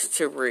goodbyes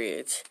to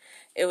Ridge.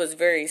 It was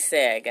very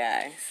sad,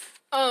 guys.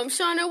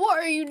 Shauna, what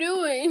are you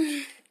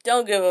doing?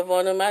 Don't give up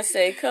on him. I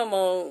say, come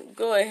on,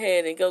 go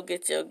ahead and go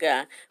get your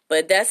guy.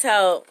 But that's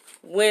how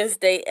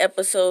Wednesday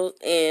episode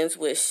ends,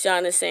 with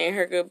Shauna saying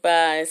her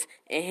goodbyes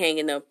and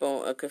hanging up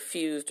on a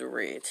confused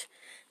Ridge.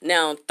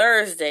 Now on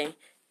Thursday,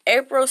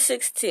 April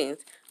 16th,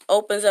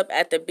 opens up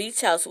at the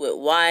beach house with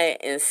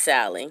Wyatt and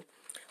Sally.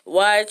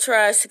 Wyatt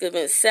tries to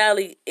convince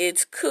Sally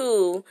it's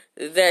cool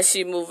that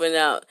she moving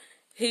out.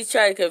 He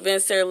tried to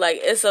convince her,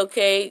 like, it's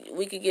okay,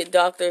 we can get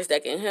doctors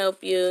that can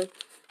help you.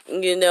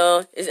 You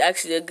know, it's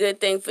actually a good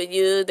thing for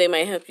you. They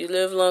might help you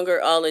live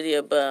longer, all of the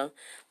above.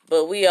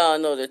 But we all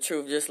know the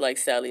truth, just like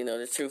Sally know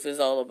the truth. Is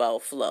all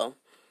about Flo.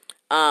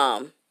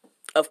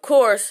 Of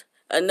course,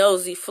 a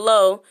nosy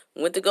Flo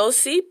went to go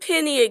see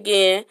Penny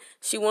again.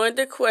 She wanted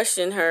to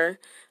question her.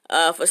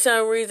 For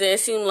some reason, it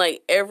seemed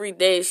like every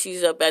day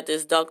she's up at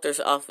this doctor's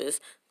office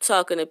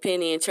talking to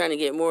Penny and trying to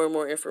get more and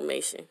more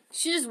information.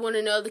 She just want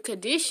to know the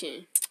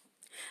condition.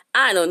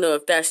 I don't know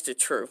if that's the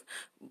truth,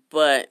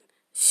 but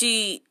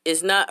she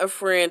is not a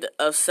friend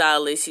of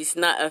Sally. She's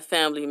not a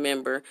family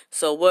member.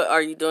 So what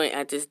are you doing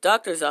at this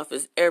doctor's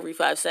office every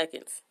 5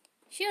 seconds?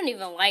 She don't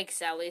even like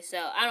Sally, so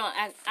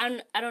I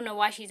don't know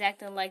why she's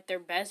acting like they're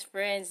best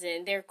friends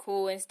and they're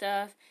cool and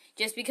stuff.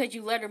 Just because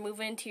you let her move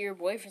into your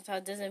boyfriend's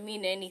house doesn't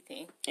mean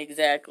anything.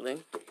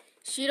 Exactly.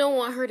 She don't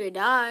want her to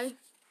die.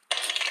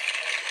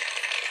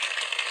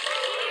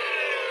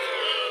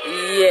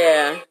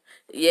 Yeah.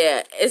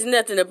 It's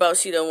nothing about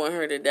she don't want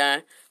her to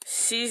die.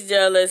 She's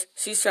jealous.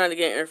 She's trying to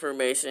get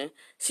information.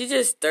 She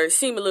just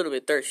seemed a little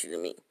bit thirsty to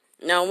me.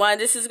 Now, while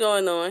this is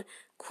going on,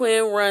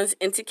 Quinn runs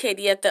into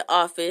Katie at the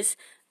office.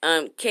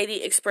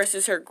 Katie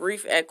expresses her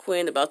grief at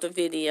Quinn about the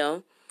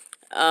video.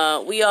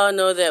 We all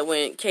know that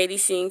when Katie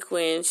seen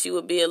Quinn, she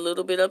would be a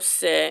little bit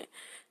upset,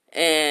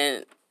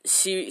 and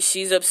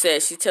she's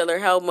upset. She tell her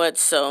how much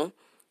so.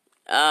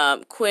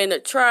 Quinn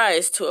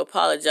tries to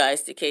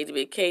apologize to Katie,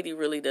 but Katie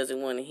really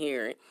doesn't want to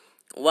hear it.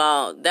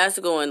 While that's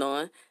going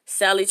on,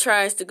 Sally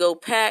tries to go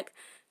pack.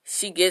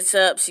 She gets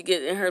up. She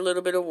gets in her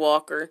little bit of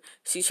walker.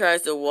 She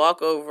tries to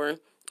walk over.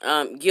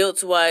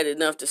 Guilt's wide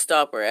enough to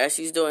stop her as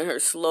she's doing her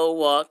slow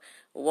walk.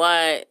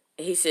 Why?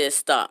 He says,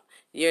 stop.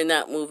 You're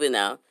not moving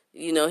out.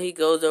 You know, he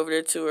goes over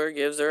there to her,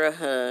 gives her a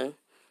hug.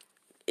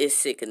 It's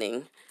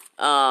sickening.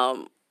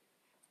 While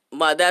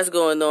that's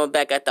going on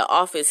back at the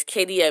office,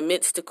 Katie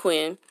admits to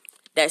Quinn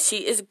that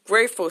she is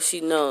grateful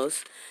she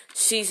knows.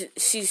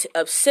 She's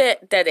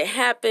upset that it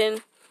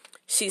happened.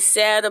 She's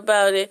sad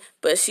about it,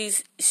 but she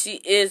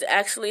is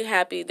actually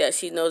happy that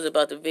she knows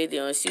about the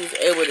video and she was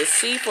able to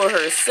see for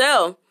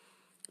herself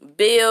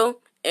Bill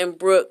and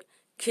Brooke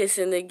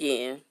kissing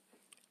again.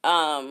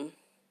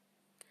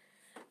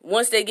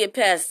 Once they get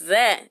past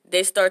that,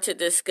 they start to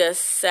discuss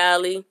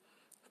Sally.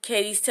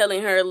 Katie's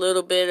telling her a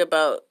little bit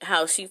about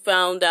how she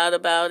found out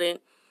about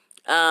it.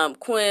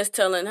 Quinn's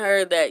telling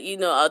her that, you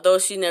know, although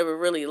she never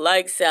really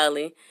liked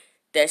Sally,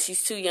 that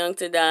she's too young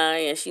to die,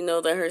 and she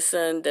knows that her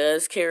son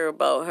does care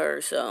about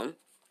her. So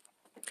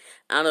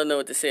I don't know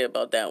what to say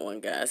about that one,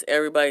 guys.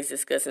 Everybody's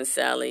discussing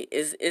Sally.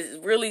 It's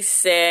really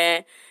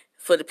sad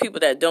for the people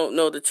that don't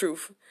know the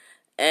truth,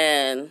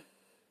 and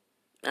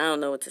I don't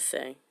know what to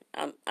say.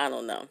 I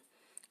don't know.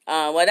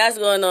 While that's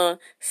going on,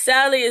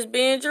 Sally is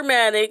being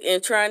dramatic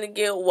and trying to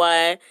get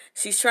wide.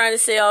 She's trying to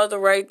say all the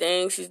right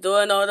things. She's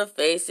doing all the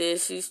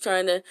faces. She's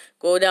trying to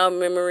go down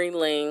memory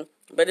lane.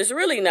 But it's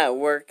really not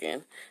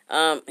working.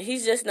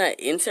 He's just not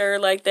into her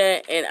like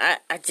that. And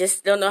I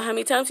just don't know how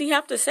many times he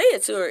have to say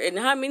it to her in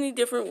how many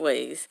different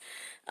ways.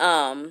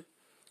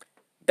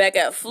 Back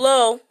at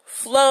Flo,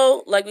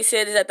 like we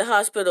said, is at the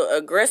hospital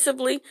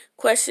aggressively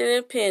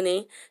questioning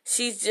Penny.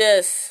 She's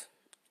just...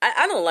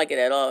 I don't like it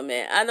at all,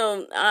 man.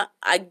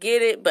 I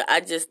get it, but I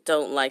just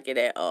don't like it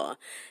at all.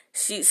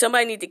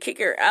 Somebody need to kick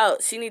her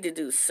out. She need to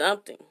do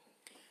something.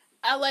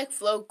 I like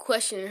Flo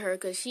questioning her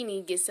because she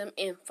need to get some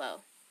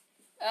info.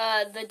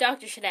 The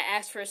doctor should have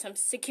asked for some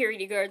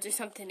security guards or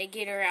something to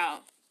get her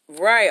out.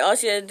 Right. All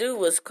she had to do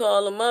was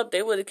call them up.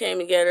 They would have came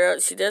and get her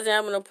out. She doesn't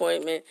have an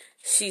appointment.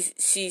 She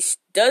just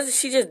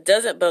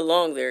doesn't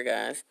belong there,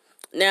 guys.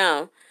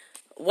 Now,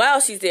 while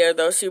she's there,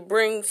 though, she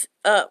brings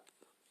up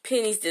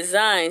Penny's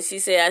design. She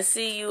said, I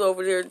see you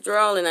over there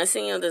drawing. I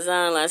seen your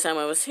design last time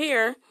I was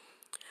here.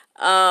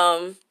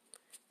 You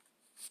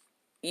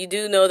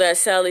do know that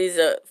Sally's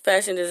a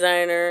fashion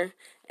designer.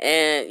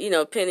 And, you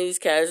know, Penny's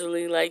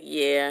casually like,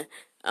 yeah.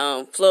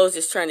 Flo's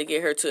just trying to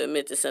get her to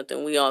admit to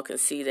something. We all can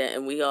see that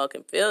and we all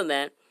can feel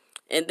that.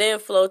 And then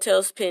Flo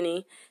tells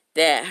Penny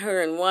that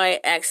her and Wyatt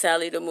asked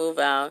Sally to move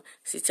out.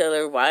 She tells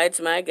her, Wyatt's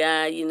my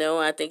guy. You know,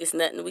 I think it's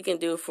nothing we can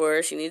do for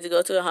her. She needs to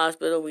go to the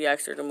hospital. We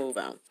asked her to move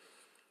out.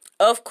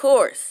 Of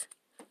course,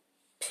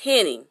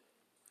 Penny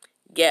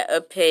got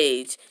a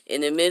page. In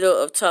the middle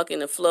of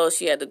talking to Flo,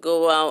 she had to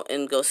go out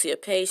and go see a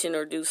patient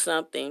or do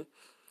something.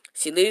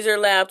 She leaves her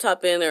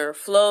laptop in her.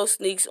 Flo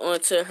sneaks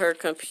onto her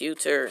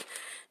computer.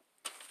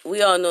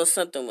 We all know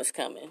something was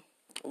coming.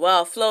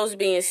 While Flo's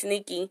being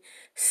sneaky,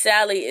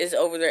 Sally is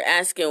over there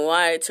asking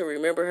Wyatt to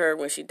remember her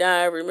when she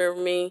died.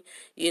 Remember me?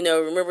 You know,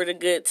 remember the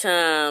good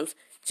times.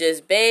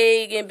 Just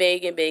begging.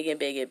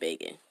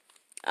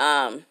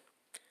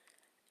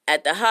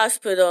 At the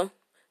hospital,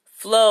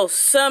 Flo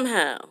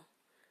somehow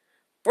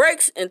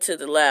breaks into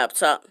the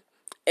laptop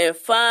and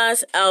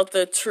finds out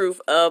the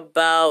truth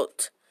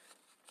about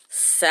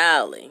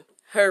Sally.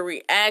 Her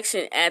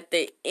reaction at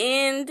the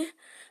end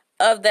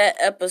of that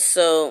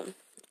episode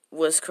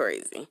was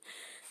crazy.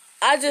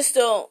 I just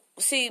don't...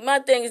 See, my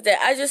thing is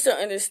that I just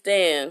don't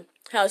understand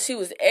how she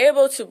was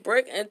able to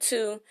break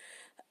into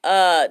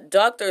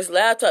doctor's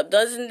laptop.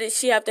 Doesn't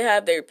she have to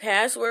have their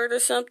password or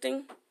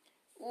something?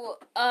 Well,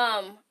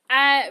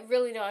 I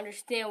really don't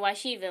understand why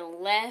she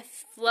even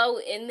left Flo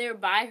in there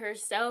by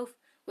herself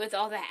with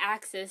all the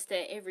access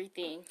to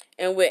everything.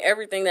 And with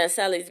everything that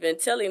Sally's been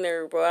telling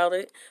her about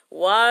it,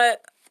 why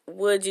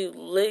would you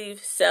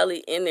leave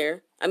Sally in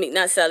there? I mean,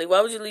 not Sally.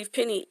 Why would you leave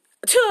Penny?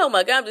 Oh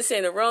my God, I'm just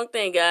saying the wrong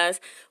thing, guys.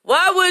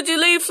 Why would you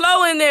leave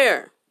Flo in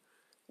there?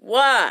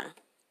 Why?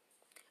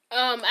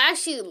 I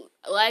actually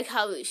like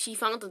how she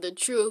found out the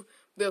truth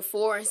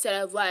before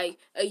instead of like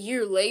a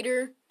year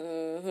later.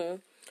 Mm-hmm.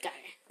 Got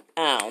it.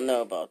 I don't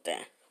know about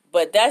that.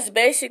 But that's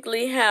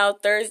basically how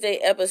Thursday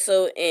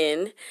episode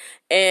end.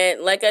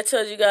 And like I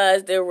told you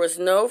guys, there was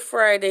no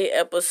Friday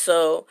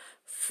episode.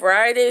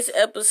 Friday's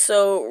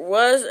episode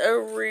was a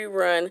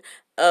rerun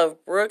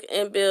of Brooke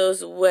and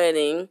Bill's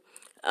wedding.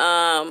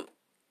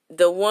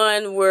 The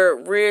one where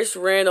Rich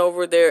ran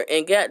over there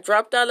and got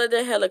dropped out of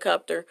the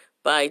helicopter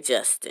by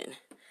Justin.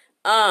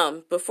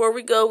 Before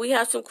we go, we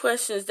have some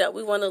questions that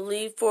we want to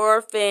leave for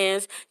our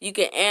fans. You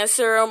can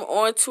answer them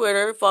on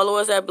Twitter. Follow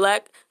us at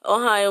Black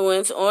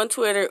Ohioans on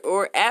Twitter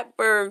or at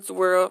Berg's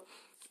World.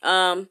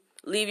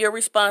 Leave your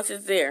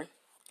responses there.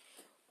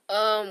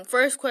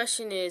 First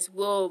question is,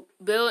 will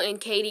Bill and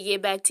Katie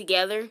get back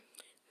together?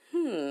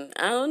 I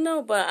don't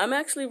know, but I'm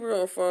actually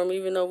rooting for him,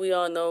 even though we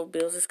all know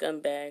Bill's a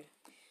scumbag.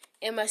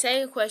 And my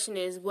second question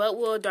is, what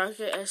will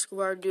Dr.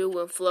 Escobar do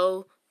when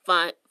Flo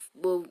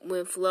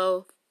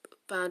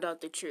found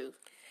out the truth?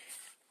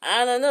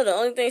 I don't know. The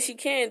only thing she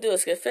can do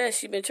is confess.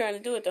 She's been trying to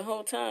do it the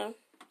whole time.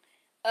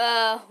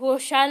 Will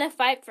Shauna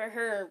fight for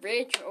her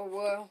Rich, or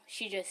will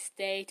she just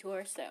stay to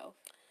herself?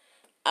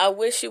 I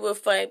wish she would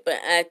fight, but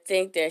I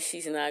think that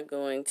she's not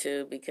going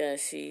to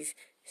because she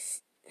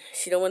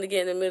don't want to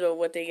get in the middle of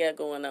what they got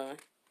going on.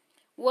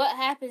 What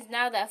happens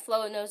now that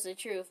Flo knows the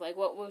truth? Like,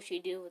 what will she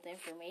do with the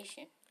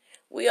information?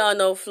 We all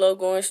know Flo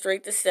going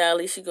straight to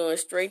Sally. She going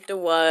straight to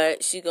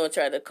Wyatt. She going to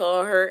try to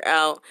call her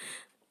out.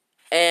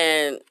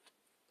 And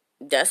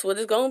that's what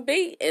it's going to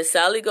be. And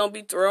Sally going to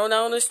be thrown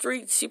out on the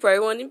streets. She probably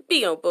won't even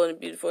be on Bold and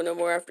Beautiful no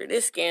more after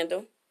this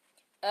scandal.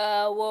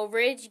 Will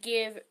Ridge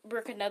give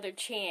Brooke another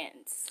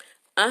chance?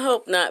 I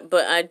hope not,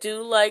 but I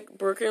do like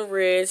Brooke and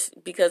Ridge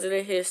because of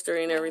the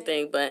history and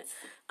everything, but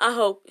I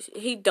hope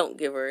he don't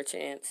give her a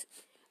chance.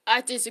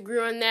 I disagree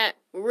on that.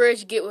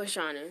 Ridge get with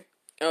Shauna.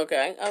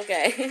 Okay.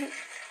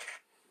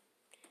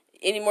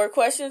 Any more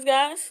questions,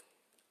 guys?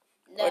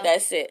 No. Or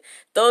that's it?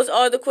 Those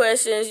are the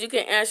questions. You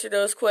can answer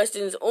those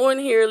questions on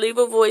here. Leave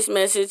a voice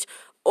message,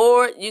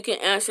 or you can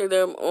answer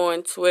them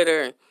on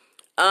Twitter.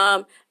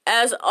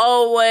 As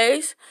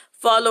always,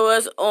 follow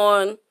us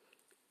on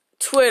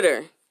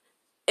Twitter,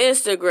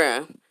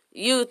 Instagram,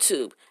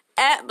 YouTube,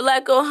 at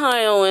Black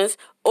Ohioans,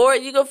 or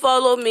you can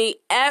follow me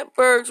at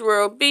Berg's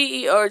World,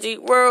 B-E-R-G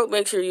World.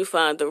 Make sure you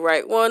find the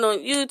right one on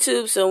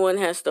YouTube. Someone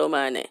has stole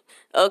my name.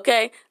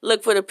 Okay?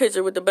 Look for the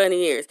picture with the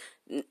bunny ears.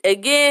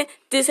 Again,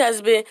 this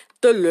has been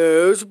The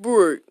Last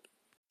Break.